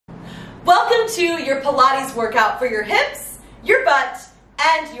Welcome to your Pilates workout for your hips, your butt,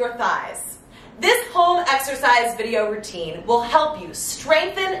 and your thighs. This home exercise video routine will help you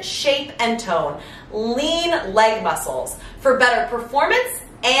strengthen, shape, and tone lean leg muscles for better performance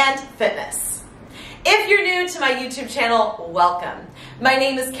and fitness. If you're new to my YouTube channel, welcome. My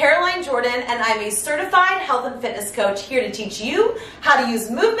name is Caroline Jordan and I'm a certified health and fitness coach here to teach you how to use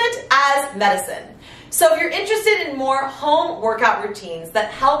movement as medicine. So if you're interested in more home workout routines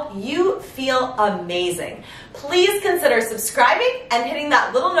that help you feel amazing, please consider subscribing and hitting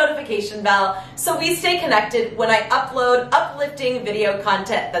that little notification bell so we stay connected when I upload uplifting video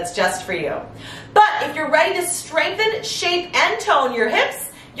content that's just for you. But if you're ready to strengthen, shape, and tone your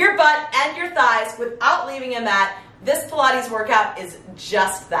hips, your butt, and your thighs without leaving a mat, this Pilates workout is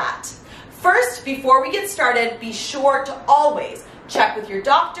just that. First, before we get started, be sure to always check with your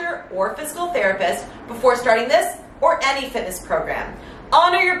doctor or physical therapist before starting this or any fitness program.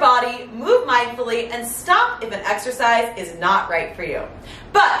 Honor your body, move mindfully, and stop if an exercise is not right for you.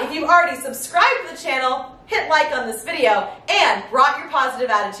 But if you've already subscribed to the channel, hit like on this video, and brought your positive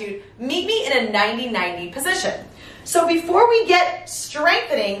attitude, meet me in a 90-90 position. So before we get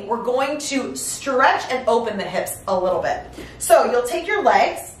strengthening, we're going to stretch and open the hips a little bit. So you'll take your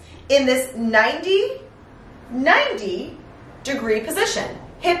legs in this 90 degree position.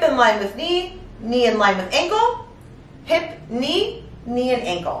 Hip in line with knee, knee in line with ankle, hip, knee, knee and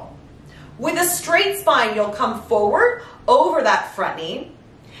ankle. With a straight spine, you'll come forward over that front knee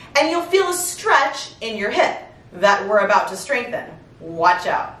and you'll feel a stretch in your hip that we're about to strengthen. Watch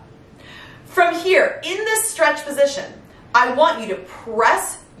out. From here, in this stretch position, I want you to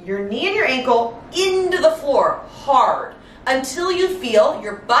press your knee and your ankle into the floor hard until you feel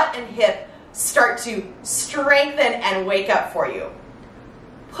your butt and hip start to strengthen and wake up for you.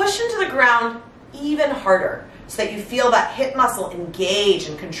 Push into the ground even harder so that you feel that hip muscle engage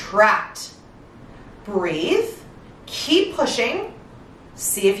and contract. Breathe, keep pushing.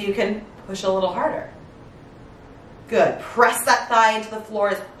 See if you can push a little harder. Good. Press that thigh into the floor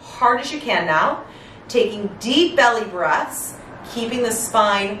as hard as you can now, taking deep belly breaths, keeping the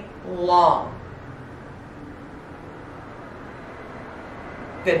spine long.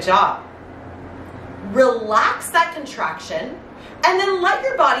 Good job. Relax that contraction and then let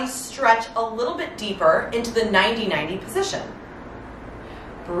your body stretch a little bit deeper into the 90-90 position.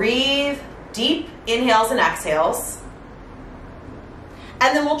 Breathe deep inhales and exhales.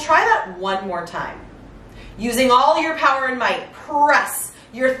 And then we'll try that one more time. Using all your power and might, press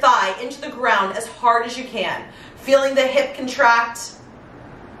your thigh into the ground as hard as you can. Feeling the hip contract,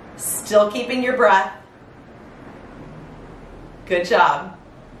 still keeping your breath. Good job.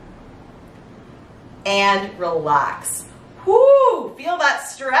 And relax. Whoo! Feel that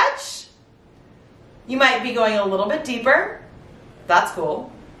stretch? You might be going a little bit deeper. That's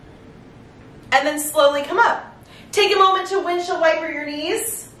cool. And then slowly come up. Take a moment to windshield wiper your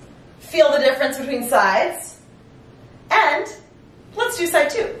knees. Feel the difference between sides. And let's do side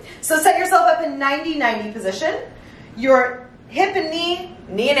two. So set yourself up in 90-90 position. Your hip and knee,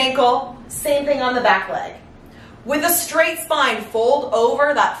 knee and ankle, same thing on the back leg. With a straight spine, fold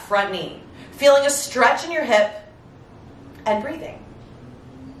over that front knee. Feeling a stretch in your hip and breathing.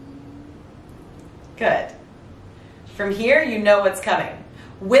 Good. From here, you know what's coming.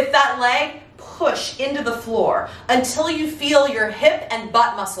 With that leg, push into the floor until you feel your hip and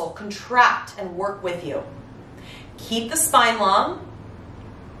butt muscle contract and work with you. Keep the spine long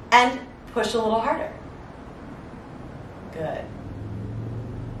and push a little harder. Good.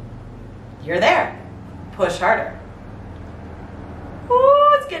 You're there. Push harder. Ooh,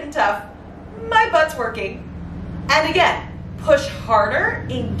 it's getting tough. My butt's working. And again, push harder,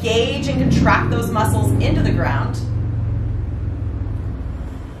 engage and contract those muscles into the ground.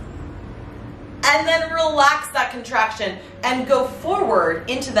 And then relax that contraction and go forward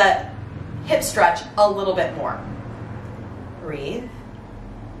into that hip stretch a little bit more. Breathe.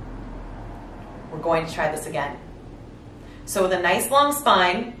 We're going to try this again. So with a nice long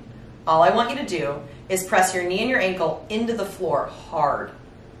spine, all I want you to do is press your knee and your ankle into the floor hard.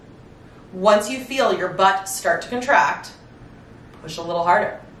 Once you feel your butt start to contract, push a little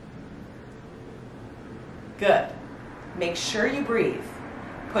harder. Good. Make sure you breathe.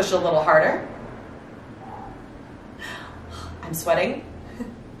 Push a little harder. I'm sweating.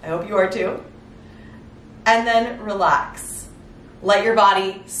 I hope you are too. And then relax. Let your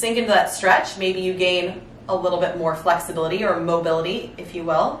body sink into that stretch. Maybe you gain a little bit more flexibility or mobility, if you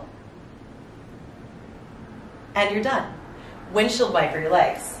will. And you're done. Windshield wiper your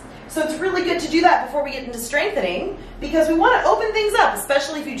legs. So it's really good to do that before we get into strengthening because we want to open things up,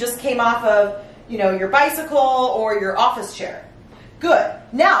 especially if you just came off of, your bicycle or your office chair. Good.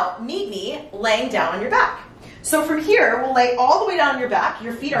 Now, meet me laying down on your back. So from here, we'll lay all the way down on your back.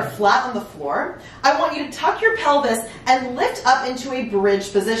 Your feet are flat on the floor. I want you to tuck your pelvis and lift up into a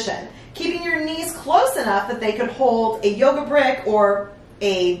bridge position, keeping your knees close enough that they could hold a yoga brick or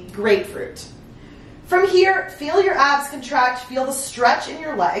a grapefruit. From here, feel your abs contract, feel the stretch in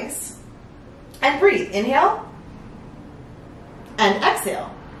your legs, and breathe. Inhale and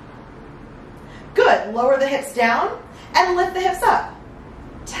exhale. Good. Lower the hips down and lift the hips up.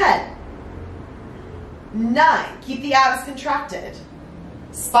 10, 9, keep the abs contracted.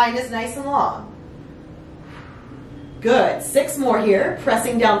 Spine is nice and long. Good. 6 more here,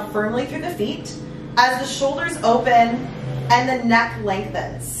 pressing down firmly through the feet as the shoulders open and the neck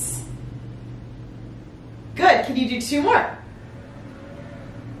lengthens. Good. Can you do 2 more?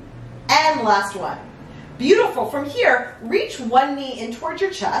 And last one. Beautiful. From here, reach one knee in towards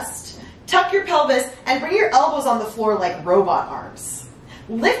your chest, tuck your pelvis, and bring your elbows on the floor like robot arms.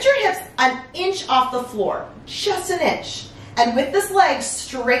 Lift your hips an inch off the floor, just an inch. And with this leg,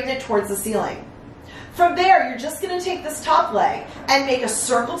 straighten it towards the ceiling. From there, you're just going to take this top leg and make a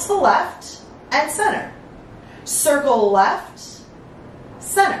circle to the left and center. Circle left,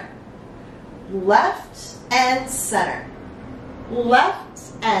 center. Left and center. Left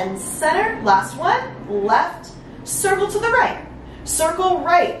and center. Last one. Left. Circle to the right. Circle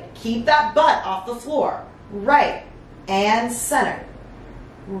right. Keep that butt off the floor. Right and center.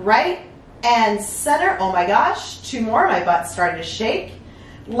 Right and center. Oh my gosh. 2 more. My butt's starting to shake.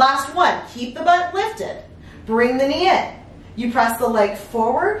 Last one. Keep the butt lifted. Bring the knee in. You press the leg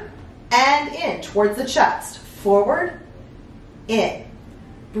forward and in towards the chest. Forward, in.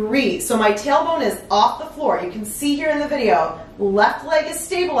 Breathe. So my tailbone is off the floor. You can see here in the video, left leg is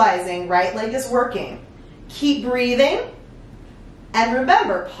stabilizing, right leg is working. Keep breathing. And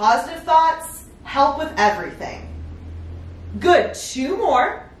remember, positive thoughts help with everything. Good. 2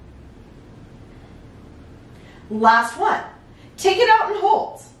 more. Last one. Take it out and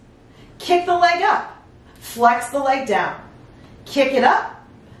hold. Kick the leg up. Flex the leg down. Kick it up.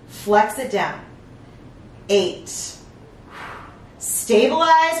 Flex it down. 8.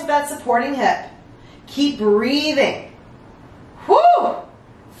 Stabilize with that supporting hip. Keep breathing. Whew!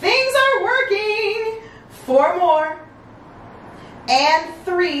 Things are working. 4 more. And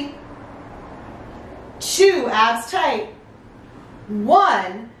 3. 2. Abs tight.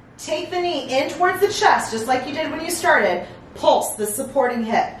 1. Take the knee in towards the chest, just like you did when you started. Pulse the supporting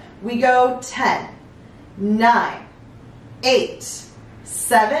hip. We go 10, 9, 8,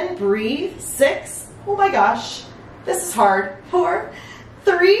 7. Breathe. 6. Oh my gosh. This is hard. 4,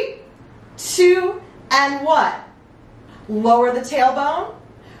 3, 2, and 1. Lower the tailbone.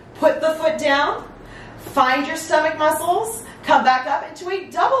 Put the foot down. Find your stomach muscles. Come back up into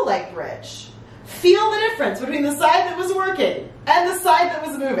a double leg bridge. Feel the difference between the side that was working and the side that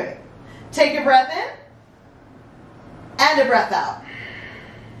was moving. Take a breath in and a breath out.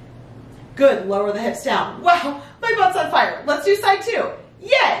 Good. Lower the hips down. Wow, my butt's on fire. Let's do side 2.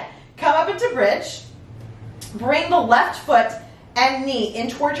 Yay! Come up into bridge. Bring the left foot and knee in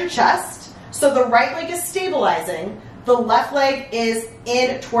towards your chest. So the right leg is stabilizing. The left leg is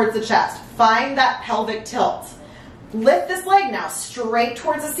in towards the chest. Find that pelvic tilt. Lift this leg now straight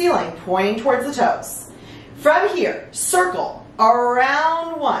towards the ceiling, pointing towards the toes. From here, circle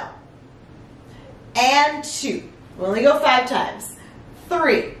around 1 and 2. We only go 5 times.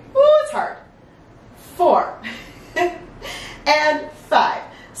 3. Ooh, it's hard. 4 and 5.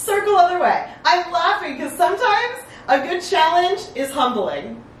 Circle other way. I'm laughing because sometimes a good challenge is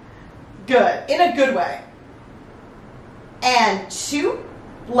humbling. Good, in a good way. And 2.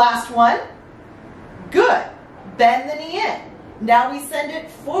 Last one. Good. Bend the knee in. Now we send it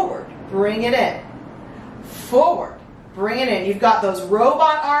forward. Bring it in. Forward. Bring it in. You've got those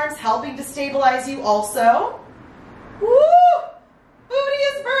robot arms helping to stabilize you also. Woo! Booty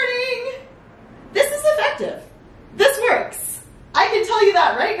is burning. This is effective. This works. I can tell you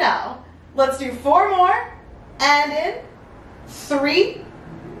that right now. Let's do 4 more. And in. 3.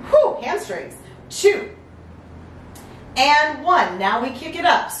 Whew, hamstrings. 2. And 1. Now we kick it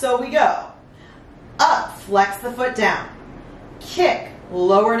up. So we go. Up, flex the foot down. Kick,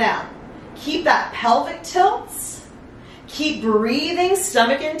 lower down. Keep that pelvic tilt. Keep breathing,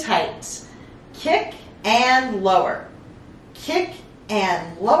 stomach in tight. Kick and lower. Kick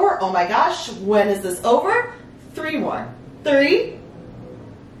and lower. Oh my gosh, when is this over? 3 more. 3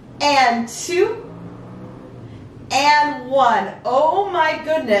 and 2 and 1. Oh my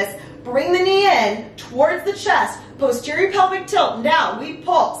goodness. Bring the knee in towards the chest. Posterior pelvic tilt. Now we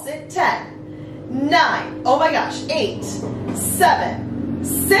pulse at 10. 9, oh my gosh, 8, 7,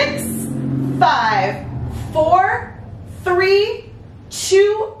 6, 5, 4, 3,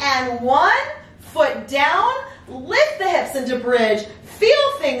 2 and 1. Foot down, lift the hips into bridge.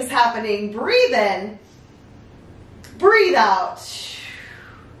 Feel things happening. Breathe in, breathe out.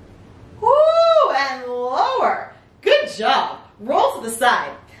 Woo, and lower. Good job. Roll to the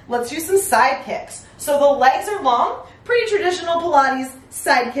side. Let's do some side kicks. So the legs are long, pretty traditional Pilates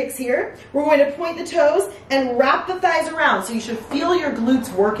side kicks here. We're going to point the toes and wrap the thighs around, so you should feel your glutes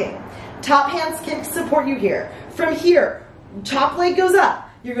working. Top hands can support you here. From here, top leg goes up.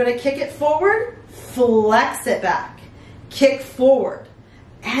 You're going to kick it forward, flex it back. Kick forward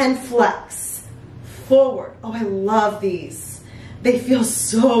and flex. Forward. Oh, I love these. They feel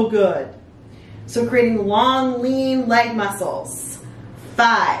so good. So creating long, lean leg muscles.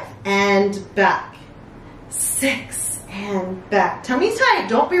 5 and back. 6 and back. Tummy tight.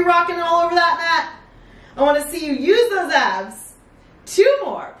 Don't be rocking all over that mat. I want to see you use those abs. 2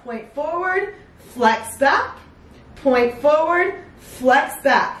 more. Point forward, flex back. Point forward, flex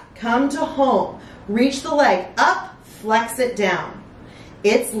back. Come to home. Reach the leg up, flex it down.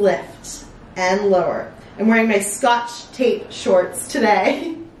 It's lift and lower. I'm wearing my Scotch tape shorts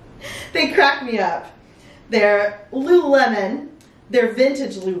today. They crack me up. They're Lululemon. They're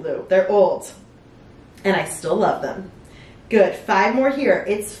vintage Lulu. They're old. And I still love them. Good. 5 more here.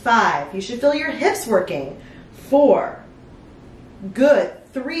 It's 5. You should feel your hips working. 4. Good.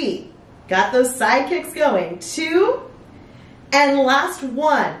 3. Got those side kicks going. 2. And last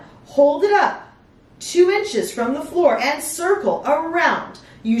 1. Hold it up. 2 inches from the floor and circle around.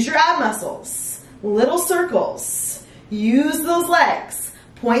 Use your ab muscles. Little circles. Use those legs.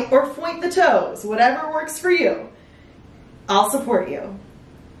 Point or point the toes. Whatever works for you. I'll support you.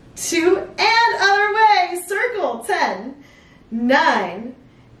 2 and other way. Circle. 10, 9,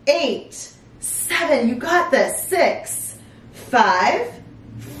 8, 7. You got this. 6, 5,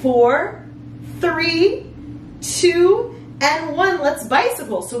 4, 3, 2, and 1. Let's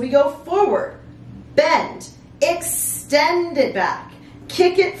bicycle. So we go forward, bend, extend it back,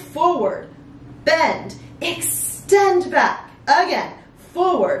 kick it forward, bend, extend back. Again,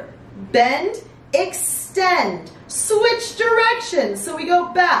 forward, bend, extend. Switch directions. So we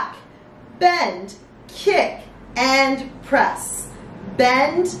go back, bend, kick, and press.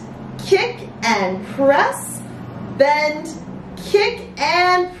 Bend, kick, and press. Bend, kick,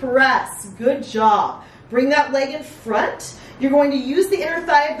 and press. Good job. Bring that leg in front. You're going to use the inner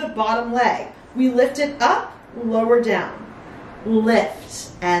thigh of the bottom leg. We lift it up, lower down.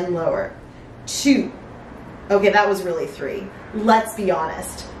 Lift and lower. 2. Okay, that was really 3. Let's be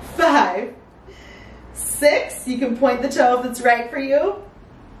honest. 5. 6, you can point the toe if it's right for you.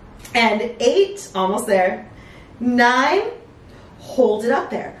 And 8, almost there. 9, hold it up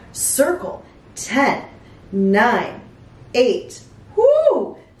there. Circle. 10, 9, 8,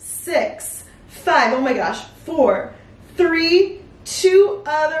 whoo, 6, 5, oh my gosh, 4, 3, 2,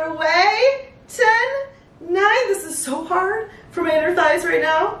 other way, 10, 9, this is so hard for my inner thighs right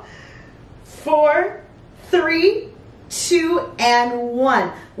now. 4, 3, 2, and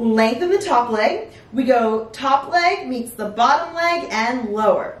 1. Lengthen the top leg. We go top leg meets the bottom leg and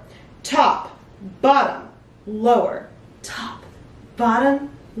lower. Top, bottom, lower. Top, bottom,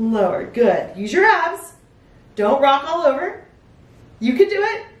 lower. Good. Use your abs. Don't rock all over. You can do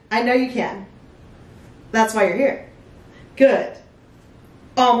it. I know you can. That's why you're here. Good.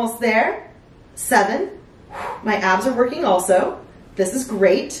 Almost there. 7. My abs are working also. This is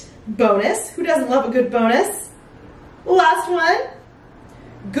great. Bonus. Who doesn't love a good bonus? Last one.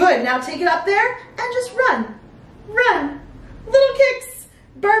 Good. Now take it up there and just run. Run. Little kicks.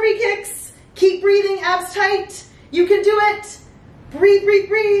 Barbie kicks. Keep breathing. Abs tight. You can do it. Breathe, breathe,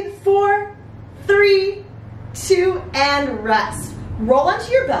 breathe. 4, 3, 2, and rest. Roll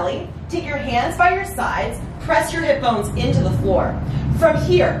onto your belly. Take your hands by your sides. Press your hip bones into the floor. From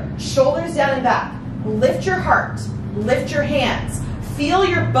here, shoulders down and back. Lift your heart. Lift your hands. Feel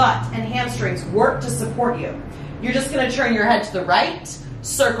your butt and hamstrings work to support you. You're just going to turn your head to the right,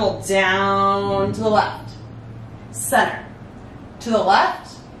 circle down to the left, center, to the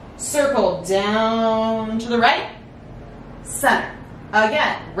left, circle down to the right, center.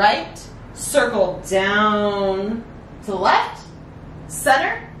 Again, right, circle down to the left,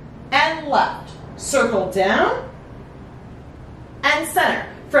 center, and left. Circle down and center.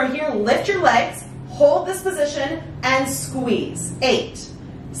 From here, lift your legs, hold this position, and squeeze. 8,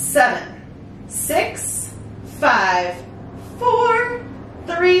 7, 6, 5, 4,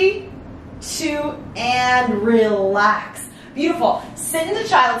 3, 2, and relax. Beautiful. Sit into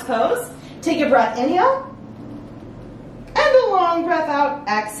child's pose. Take a breath, inhale, and a long breath out,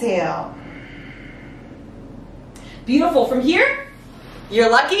 exhale. Beautiful. From here,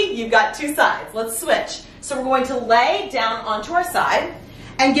 you're lucky, you've got 2 sides. Let's switch. So we're going to lay down onto our side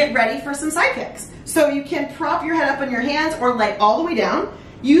and get ready for some side kicks. So you can prop your head up on your hands or lay all the way down.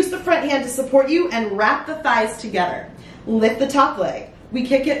 Use the front hand to support you and wrap the thighs together. Lift the top leg. We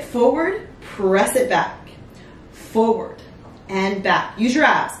kick it forward, press it back. Forward and back. Use your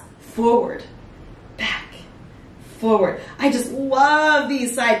abs. Forward, back, forward. I just love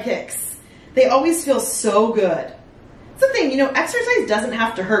these side kicks. They always feel so good. It's the thing, you know, exercise doesn't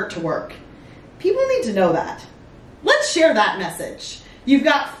have to hurt to work. People need to know that. Let's share that message. You've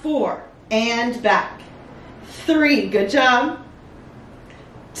got 4 and back. 3, good job.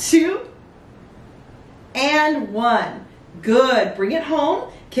 2 and 1. Good. Bring it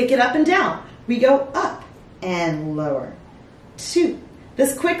home. Kick it up and down. We go up and lower. 2.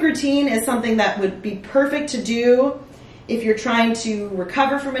 This quick routine is something that would be perfect to do if you're trying to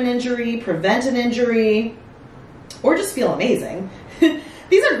recover from an injury, prevent an injury, or just feel amazing.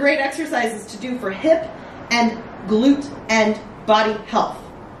 These are great exercises to do for hip and glute and body health.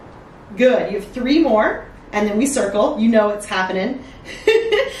 Good. You have 3 more, and then we circle. You know it's happening.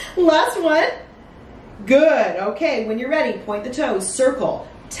 Last one. Good. Okay, when you're ready, point the toes, circle.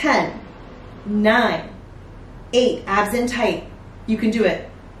 10, 9, 8, abs in tight. You can do it.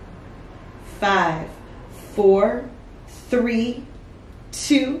 5, 4, 3,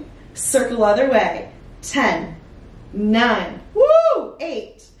 2, circle other way. 10, 9, woo,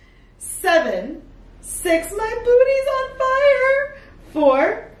 8, 7, 6, my booty's on fire.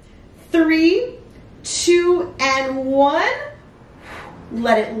 4, 3, 2, and 1.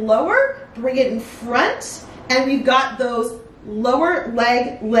 Let it lower, bring it in front, and we've got those lower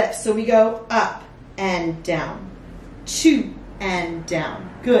leg lifts. So we go up and down, 2 and down.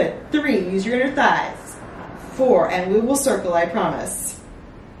 Good. 3, use your inner thighs. 4, and we will circle, I promise.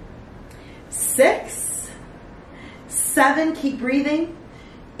 6, 7, keep breathing.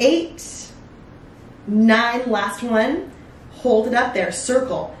 8, 9, last one. Hold it up there,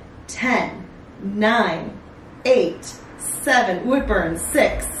 circle. 10, 9, 8, 7, wood burn.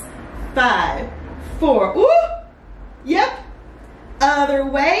 6, 5, 4, ooh, yep. Other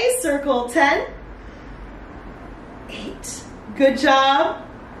way, circle. 10, 8, good job.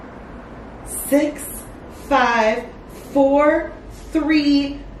 6, 5, 4,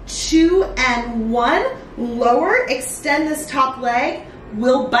 3, 2, and 1. Lower, extend this top leg.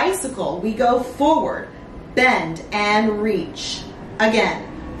 We'll bicycle. We go forward, bend, and reach. Again,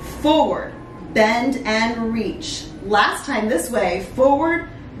 forward, bend, and reach. Last time this way, forward,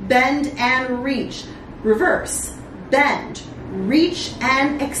 bend, and reach. Reverse, bend, reach,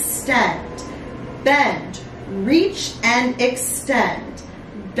 and extend. Bend, reach, and extend.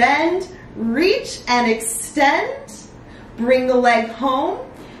 Bend, reach, and extend. Bring the leg home.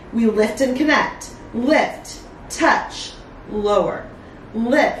 We lift and connect. Lift, touch, lower.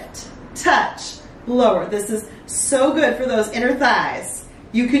 Lift, touch, lower. This is so good for those inner thighs.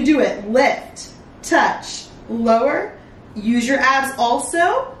 You can do it. Lift, touch, lower. Use your abs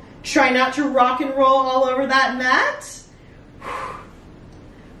also. Try not to rock and roll all over that mat.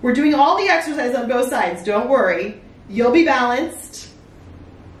 We're doing all the exercise on both sides. Don't worry. You'll be balanced.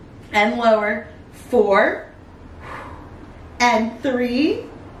 And lower. 4 and 3.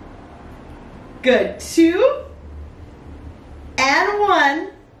 Good. 2 and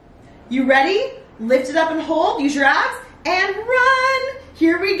 1. You ready? Lift it up and hold. Use your abs and run.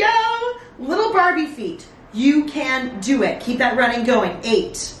 Here we go. Little Barbie feet. You can do it. Keep that running going.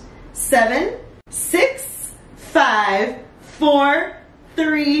 8, 7, 6, 5, 4,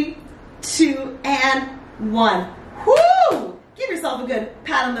 3, 2, and 1. Woo! Give yourself a good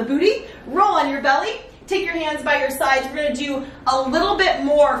pat on the booty. Roll on your belly. Take your hands by your sides. We're going to do a little bit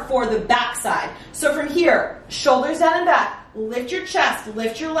more for the back side. So from here, shoulders down and back. Lift your chest,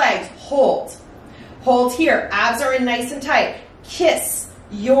 lift your legs. Hold. Hold here. Abs are in nice and tight. Kiss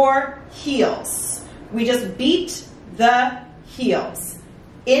your heels. We just beat the heels.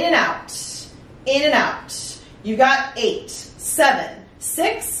 In and out. In and out. You got 8, 7,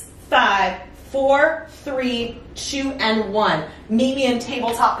 6, 5, 4, 3, 2, and 1. Meet me in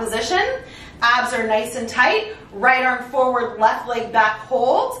tabletop position. Abs are nice and tight. Right arm forward, left leg back,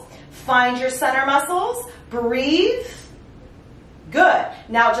 hold. Find your center muscles. Breathe. Good.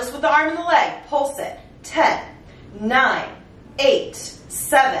 Now just with the arm and the leg, pulse it. 10, 9, 8,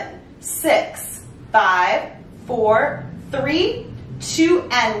 7, 6, 5, 4, 3, 2,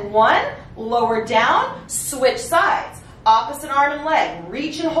 and 1. Lower down, switch sides. Opposite arm and leg,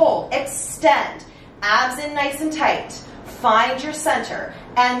 reach and hold, extend. Abs in nice and tight. Find your center,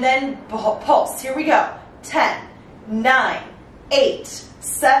 and then pulse. Here we go. 10, 9, 8,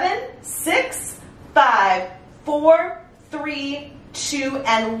 7, 6, 5, 4, 3, 2,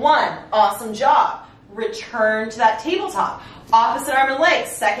 and 1. Awesome job. return to that tabletop. Opposite arm and leg,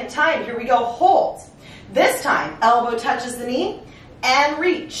 second time. Here we go, hold. This time, elbow touches the knee and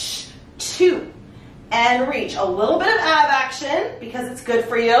reach. 2 and reach. A little bit of ab action because it's good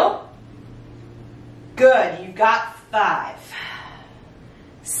for you. Good, you've got 5.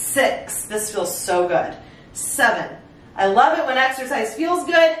 6, this feels so good. 7, I love it when exercise feels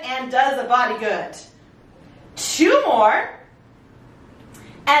good and does the body good. 2 more.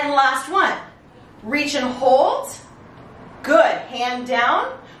 And last one. Reach and hold. Good, hand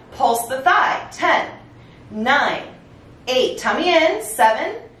down, pulse the thigh. 10, 9, 8, tummy in.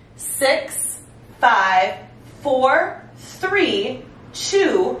 7, 6, 5, 4, 3,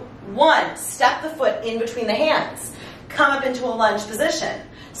 2, 1. Step the foot in between the hands. Come up into a lunge position.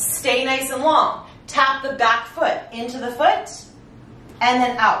 Stay nice and long. Tap the back foot into the foot and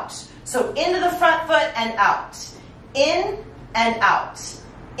then out. So into the front foot and out. In and out.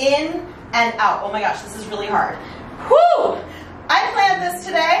 In and out. Oh my gosh, this is really hard. Whoo! I planned this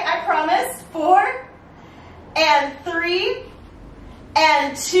today, I promise. 4 and 3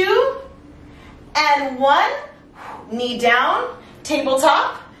 and 2 and 1. Knee down,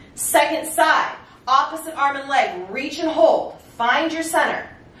 tabletop, second side. Opposite arm and leg, reach and hold. Find your center.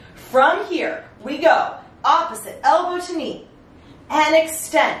 From here, we go opposite, elbow to knee, and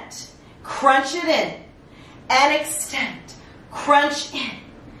extend. Crunch it in, and extend. Crunch in,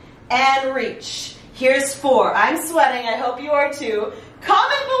 and reach. Here's 4. I'm sweating. I hope you are too.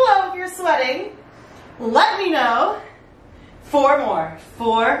 Comment below if you're sweating. Let me know. 4 more.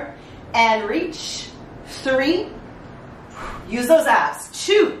 4, and reach. 3. Use those abs.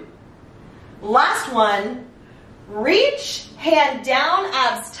 2. Last one. Reach, hand down,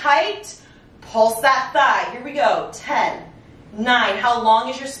 abs tight. Pulse that thigh. Here we go. 10, 9. How long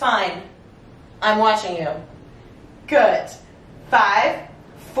is your spine? I'm watching you. Good. 5,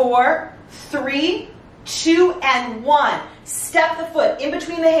 4, 3, 2, and 1. Step the foot in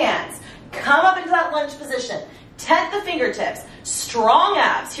between the hands. Come up into that lunge position. Tent the fingertips. Strong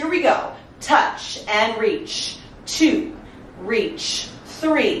abs. Here we go. Touch and reach. 2, reach.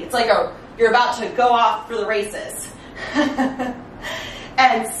 3. It's like you're about to go off for the races.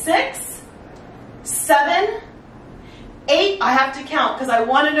 And 6, 7, 8. I have to count because I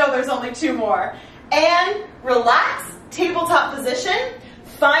want to know there's only 2 more. And relax. Tabletop position.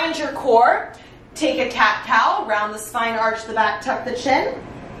 Find your core. Take a cat-cow. Round the spine, arch the back, tuck the chin.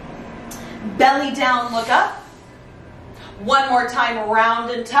 Belly down, look up. One more time,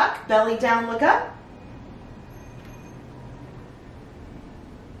 round and tuck. Belly down, look up.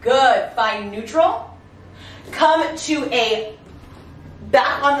 Good. Find neutral. Come to a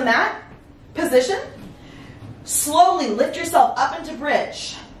back on the mat position. Slowly lift yourself up into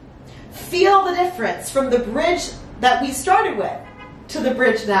bridge. Feel the difference from the bridge that we started with to the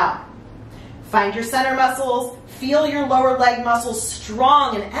bridge now. Find your center muscles. Feel your lower leg muscles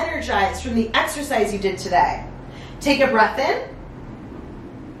strong and energized from the exercise you did today. Take a breath in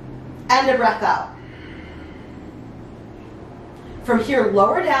and a breath out. From here,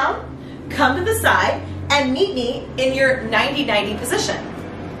 lower down, come to the side, and meet me in your 90-90 position.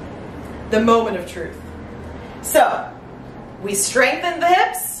 The moment of truth. So, we strengthen the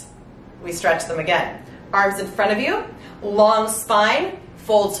hips, we stretch them again. Arms in front of you, long spine,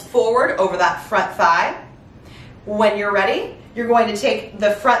 folds forward over that front thigh. When you're ready, you're going to take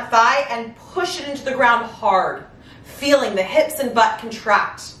the front thigh and push it into the ground hard, feeling the hips and butt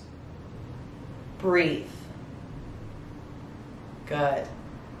contract. Breathe. Good.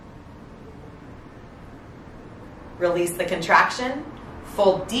 Release the contraction,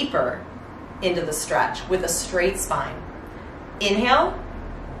 fold deeper into the stretch with a straight spine. Inhale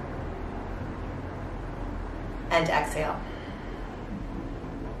and exhale.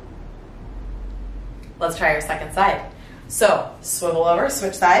 Let's try our second side. So, swivel over,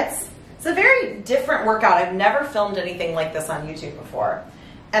 switch sides. It's a very different workout. I've never filmed anything like this on YouTube before.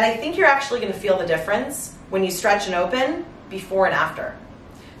 And I think you're actually going to feel the difference when you stretch and open before and after.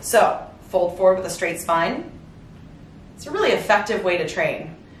 So, fold forward with a straight spine. It's a really effective way to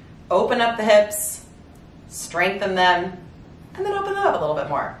train. Open up the hips, strengthen them, and then open them up a little bit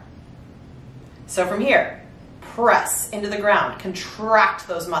more. So from here, press into the ground, contract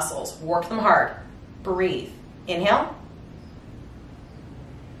those muscles, work them hard. Breathe. Inhale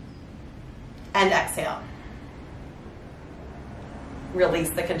and exhale. Release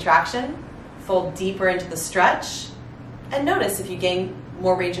the contraction, fold deeper into the stretch, and notice if you gain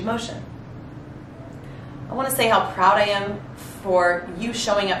more range of motion. I want to say how proud I am for you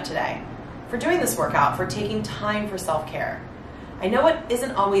showing up today, for doing this workout, for taking time for self-care. I know it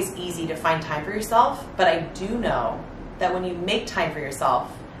isn't always easy to find time for yourself, but I do know that when you make time for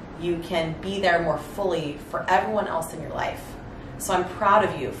yourself, you can be there more fully for everyone else in your life. So I'm proud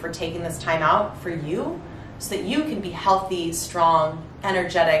of you for taking this time out for you so that you can be healthy, strong,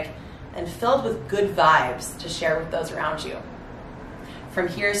 energetic, and filled with good vibes to share with those around you. From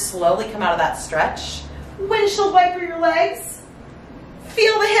here, slowly come out of that stretch. Windshield wiper your legs.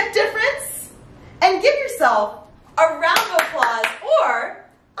 Feel the hip difference. And give yourself a round of applause or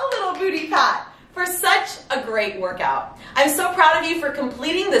a little booty pat for such a great workout. I'm so proud of you for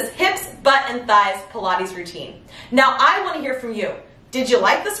completing this hips, butt, and thighs Pilates routine. Now I want to hear from you. Did you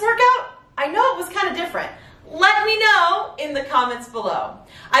like this workout? I know it was kind of different. Let me know in the comments below.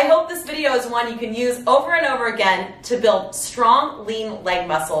 I hope this video is one you can use over and over again to build strong, lean leg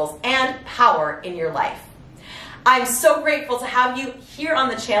muscles and power in your life. I'm so grateful to have you here on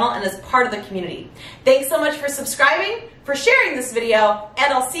the channel and as part of the community. Thanks so much for subscribing, for sharing this video,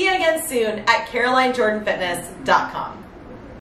 and I'll see you again soon at CarolineJordanFitness.com.